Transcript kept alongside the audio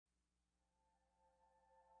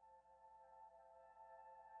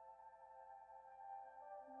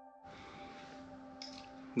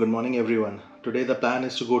Good morning everyone. Today the plan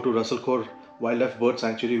is to go to Ras Al Khor Wildlife Bird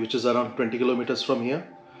Sanctuary, which is around 20 kilometers from here,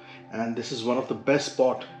 and this is one of the best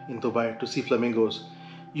spot in Dubai to see flamingos.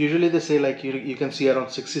 Usually they say like you can see around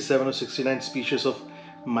 67 or 69 species of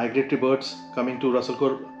migratory birds coming to Ras Al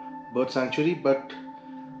Khor Bird Sanctuary, but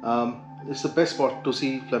it's the best spot to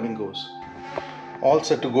see flamingos. All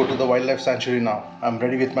set to go to the wildlife sanctuary now. I'm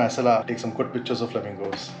ready with my SLR, take some good pictures of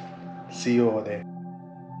flamingos. See you over there.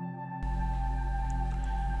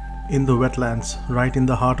 In the wetlands, right in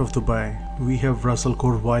the heart of Dubai, we have Ras Al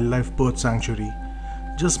Khor Wildlife Bird Sanctuary.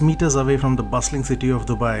 Just meters away from the bustling city of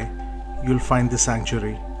Dubai, you'll find this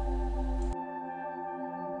sanctuary.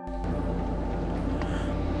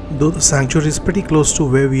 Though the sanctuary is pretty close to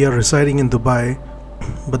where we are residing in Dubai,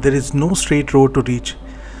 but there is no straight road to reach,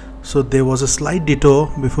 so there was a slight detour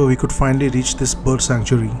before we could finally reach this bird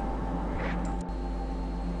sanctuary.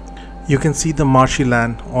 You can see the marshy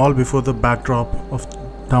land all before the backdrop of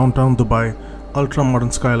downtown Dubai ultra modern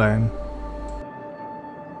skyline.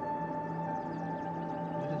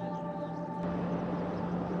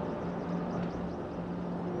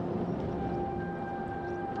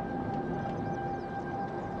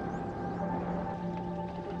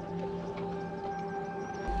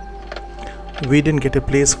 We didn't get a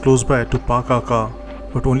place close by to park our car,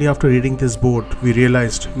 but only after reading this board we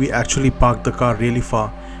realized we actually parked the car really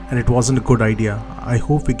far and it wasn't a good idea. I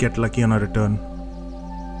hope we get lucky on our return.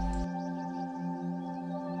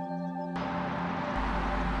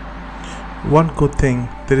 One good thing,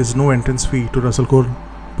 there is no entrance fee to Ras Al Khor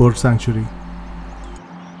Bird Sanctuary.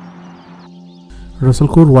 Ras Al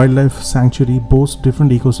Khor Wildlife Sanctuary boasts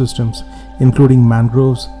different ecosystems including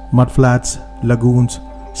mangroves, mudflats, lagoons,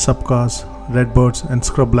 sabkhas, redbirds and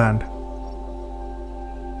scrubland.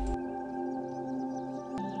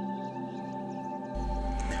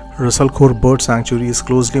 Ras Al Khor Bird Sanctuary is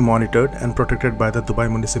closely monitored and protected by the Dubai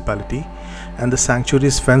Municipality, and the sanctuary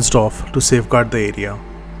is fenced off to safeguard the area.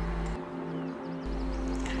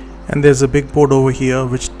 And there's a big board over here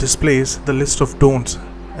which displays the list of don'ts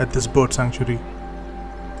at this bird sanctuary.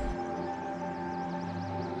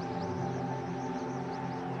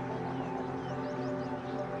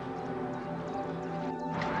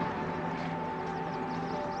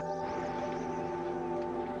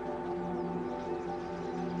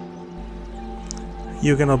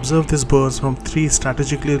 You can observe these birds from 3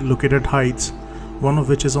 strategically located heights, one of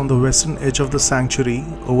which is on the western edge of the sanctuary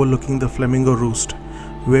overlooking the flamingo roost,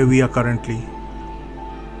 where we are currently.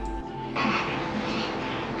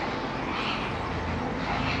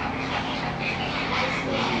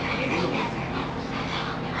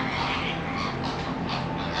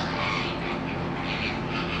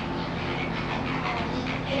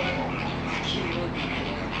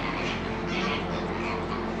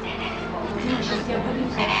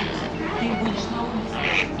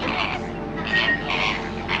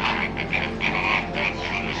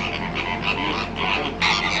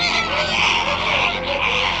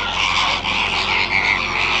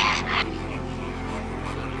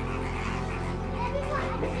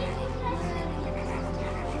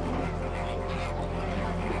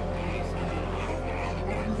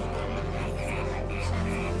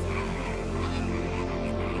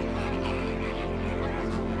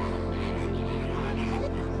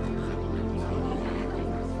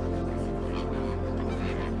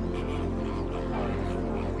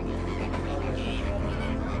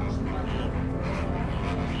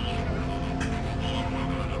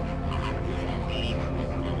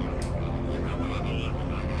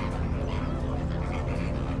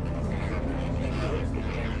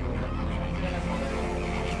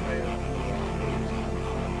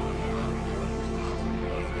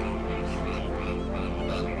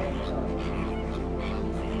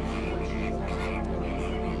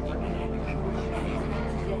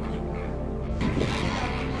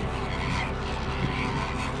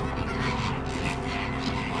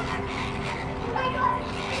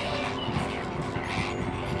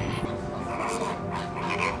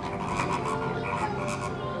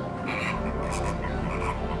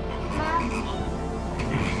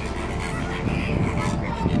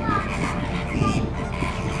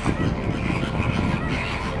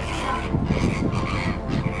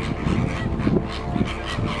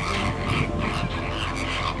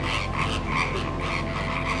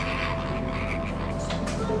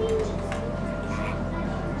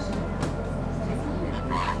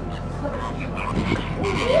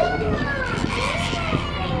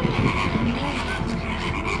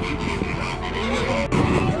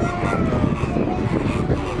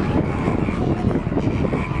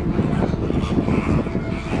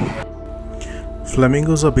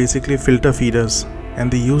 Flamingos are basically filter feeders.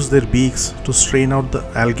 and they use their beaks to strain out the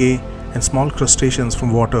algae and small crustaceans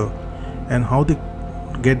from water. And how they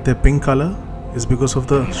get their pink color is because of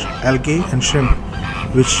the algae and shrimp,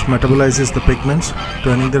 which metabolizes the pigments,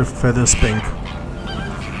 turning their feathers pink.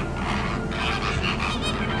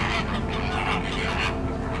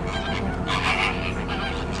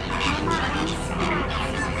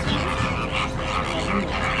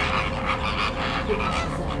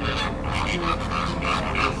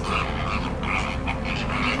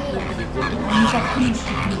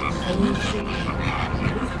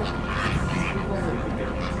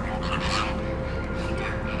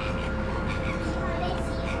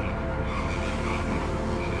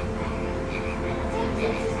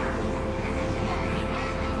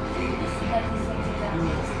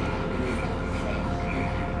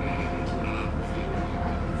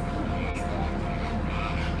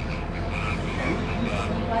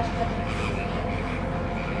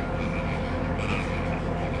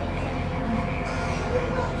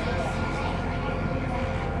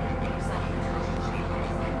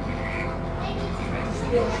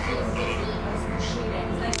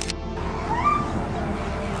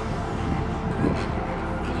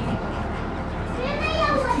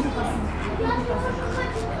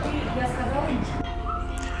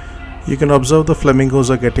 You can observe the flamingos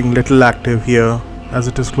are getting little active here as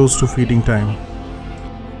it is close to feeding time.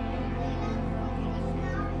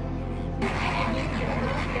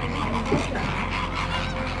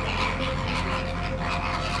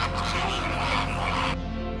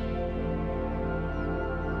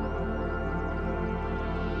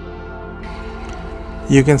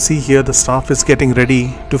 You can see here the staff is getting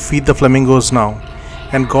ready to feed the flamingos now,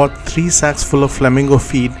 and got 3 sacks full of flamingo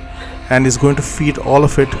feed and is going to feed all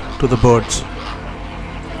of it to the birds.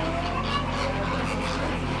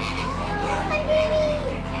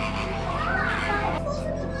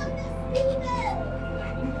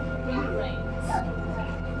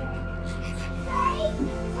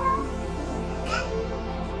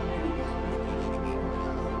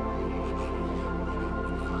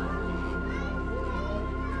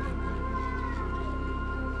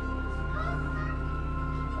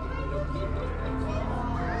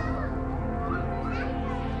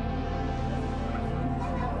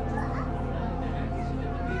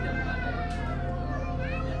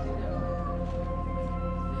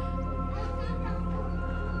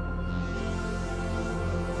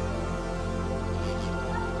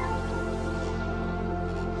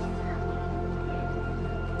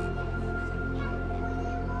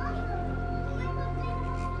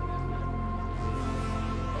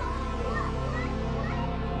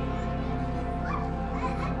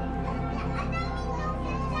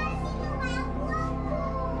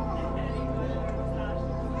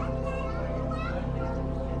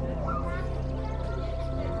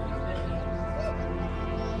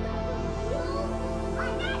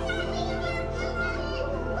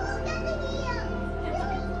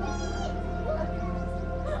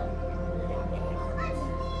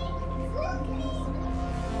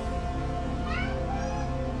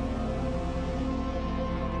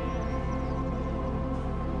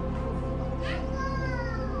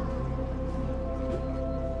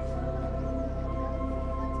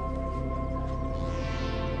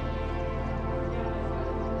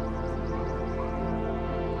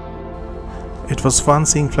 It was fun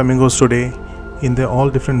seeing flamingos today in their all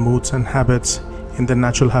different moods and habits in their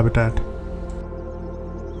natural habitat.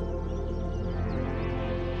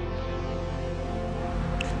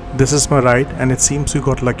 This is my ride, and it seems we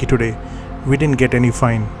got lucky today. We didn't get any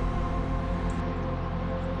fine.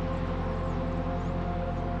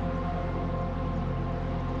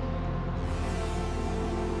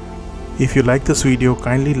 If you like this video,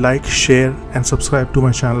 kindly like, share and subscribe to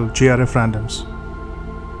my channel GRF Randoms.